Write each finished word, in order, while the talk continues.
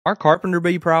Our carpenter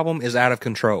bee problem is out of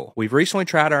control. We've recently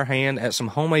tried our hand at some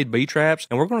homemade bee traps,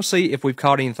 and we're going to see if we've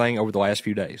caught anything over the last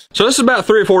few days. So this is about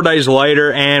 3 or 4 days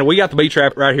later, and we got the bee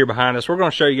trap right here behind us. We're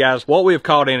going to show you guys what we have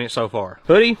caught in it so far.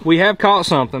 Hoodie, we have caught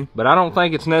something, but I don't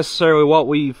think it's necessarily what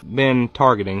we've been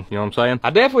targeting. You know what I'm saying? I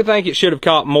definitely think it should have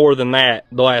caught more than that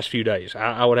the last few days,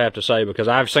 I would have to say, because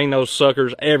I've seen those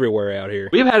suckers everywhere out here.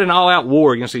 We've had an all-out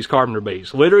war against these carpenter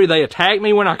bees. Literally, they attack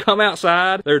me when I come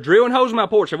outside. They're drilling holes in my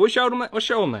porch. Have we showed them that? Let's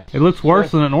show them that. It looks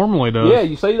worse than it normally does. Yeah,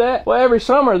 you see that? Well, every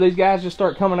summer these guys just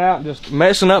start coming out and just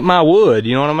messing up my wood,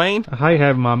 you know what I mean? I hate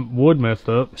having my wood messed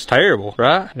up. It's terrible,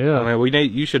 right? Yeah. I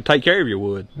mean, you should take care of your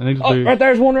wood. Oh, right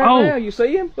there's one right now. You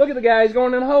see him? Look at the guy, he's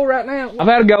going in the hole right now. I've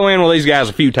had to go in with these guys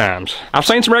a few times. I've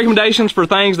seen some recommendations for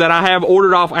things that I have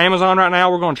ordered off Amazon right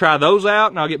now. We're going to try those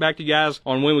out, and I'll get back to you guys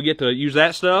on when we get to use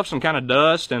that stuff, some kind of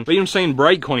dust, and we've even seen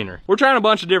brake cleaner. We're trying a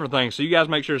bunch of different things, so you guys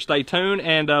make sure to stay tuned,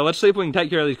 and let's see if we can take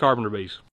care of these carpenter bees.